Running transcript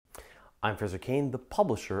I'm Fraser Cain, the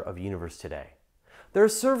publisher of Universe Today. There are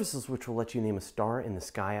services which will let you name a star in the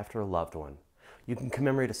sky after a loved one. You can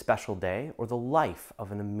commemorate a special day or the life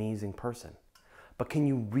of an amazing person. But can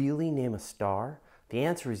you really name a star? The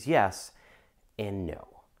answer is yes and no.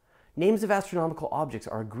 Names of astronomical objects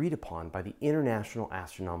are agreed upon by the International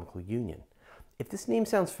Astronomical Union. If this name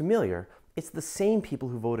sounds familiar, it's the same people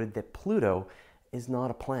who voted that Pluto is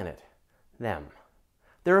not a planet. Them.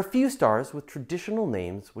 There are a few stars with traditional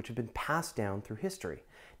names which have been passed down through history.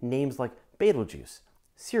 Names like Betelgeuse,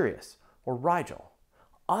 Sirius, or Rigel.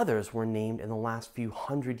 Others were named in the last few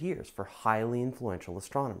hundred years for highly influential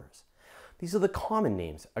astronomers. These are the common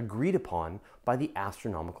names agreed upon by the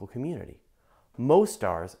astronomical community. Most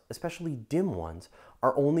stars, especially dim ones,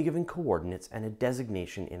 are only given coordinates and a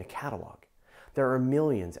designation in a catalog. There are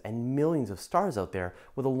millions and millions of stars out there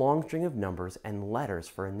with a long string of numbers and letters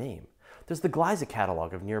for a name. There's the Gliese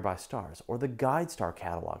catalog of nearby stars, or the Guide Star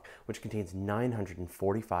catalog, which contains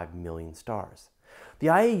 945 million stars. The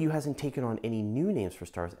IAU hasn't taken on any new names for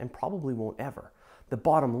stars and probably won't ever. The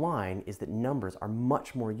bottom line is that numbers are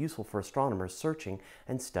much more useful for astronomers searching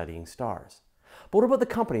and studying stars. But what about the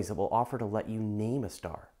companies that will offer to let you name a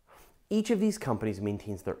star? Each of these companies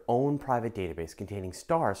maintains their own private database containing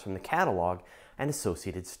stars from the catalog and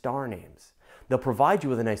associated star names. They'll provide you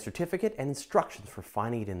with a nice certificate and instructions for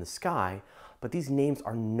finding it in the sky, but these names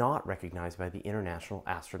are not recognized by the international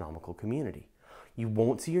astronomical community. You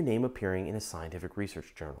won't see your name appearing in a scientific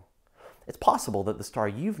research journal. It's possible that the star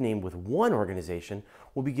you've named with one organization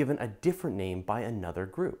will be given a different name by another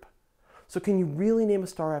group. So can you really name a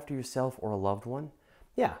star after yourself or a loved one?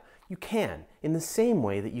 Yeah, you can, in the same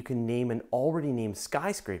way that you can name an already named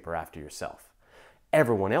skyscraper after yourself.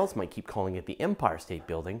 Everyone else might keep calling it the Empire State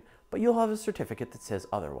Building, but you'll have a certificate that says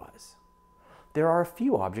otherwise. There are a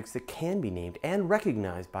few objects that can be named and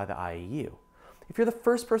recognized by the IAU. If you're the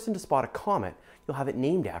first person to spot a comet, you'll have it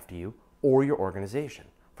named after you or your organization.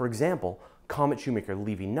 For example, Comet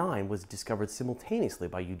Shoemaker-Levy 9 was discovered simultaneously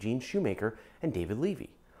by Eugene Shoemaker and David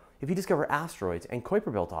Levy. If you discover asteroids and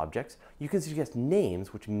Kuiper Belt objects, you can suggest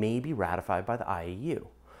names which may be ratified by the IAU.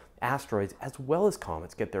 Asteroids as well as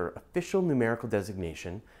comets get their official numerical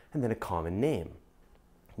designation and then a common name.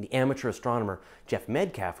 The amateur astronomer Jeff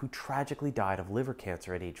Metcalf, who tragically died of liver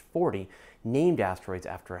cancer at age 40, named asteroids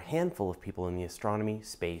after a handful of people in the astronomy,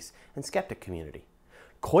 space, and skeptic community.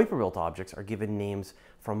 Kuiper Belt objects are given names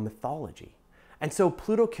from mythology. And so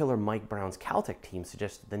Pluto killer Mike Brown's Caltech team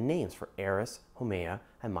suggested the names for Eris, Haumea,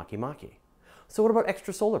 and Makemake. So what about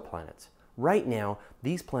extrasolar planets? Right now,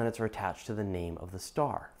 these planets are attached to the name of the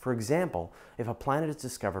star. For example, if a planet is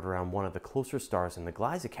discovered around one of the closer stars in the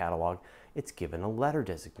Gliese catalog, it's given a letter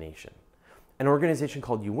designation. An organization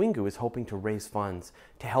called Uwingu is hoping to raise funds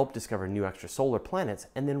to help discover new extrasolar planets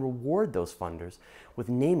and then reward those funders with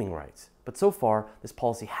naming rights. But so far, this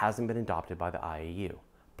policy hasn't been adopted by the IAU.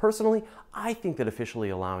 Personally, I think that officially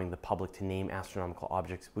allowing the public to name astronomical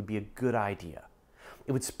objects would be a good idea.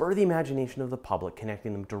 It would spur the imagination of the public,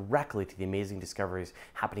 connecting them directly to the amazing discoveries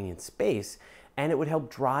happening in space, and it would help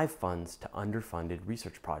drive funds to underfunded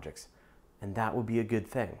research projects. And that would be a good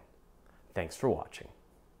thing. Thanks for watching.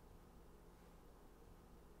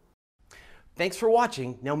 Thanks for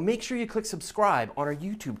watching. Now make sure you click subscribe on our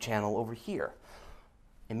YouTube channel over here.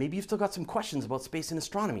 And maybe you've still got some questions about space and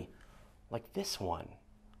astronomy, like this one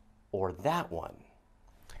or that one.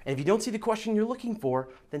 And if you don't see the question you're looking for,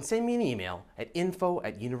 then send me an email at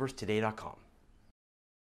info@universetoday.com.